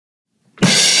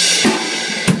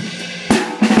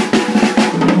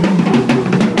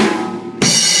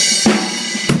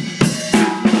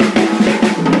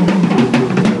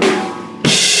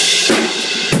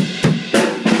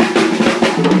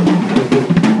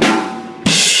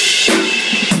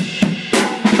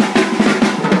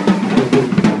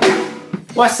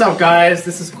What's up guys,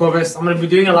 this is Cobus. I'm going to be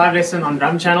doing a live lesson on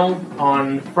Drum Channel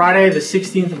on Friday the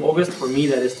 16th of August. For me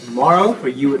that is tomorrow, for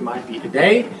you it might be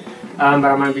today. But I'm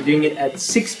going to be doing it at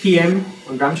 6 p.m.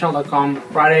 on drumchannel.com,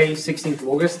 Friday 16th of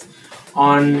August.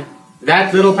 On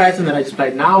that little pattern that I just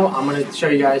played now, I'm going to show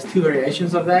you guys two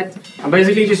variations of that. I'm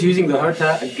basically just using the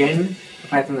Herta again, a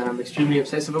pattern that I'm extremely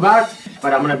obsessive about.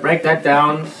 But I'm going to break that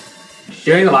down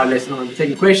during the live lesson. I'm going to be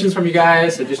taking questions from you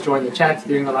guys, so just join the chat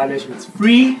during the live lesson. It's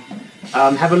free.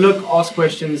 Have a look, ask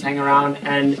questions, hang around,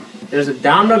 and there's a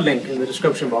download link in the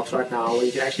description box right now where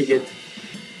you can actually get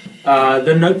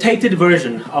the notated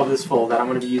version of this fill that I'm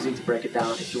going to be using to break it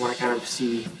down. If you want to kind of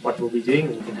see what we'll be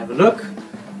doing, you can have a look.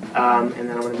 And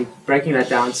then I'm going to be breaking that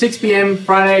down 6 p.m.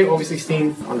 Friday, August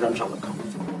 16th on drumchannel.com.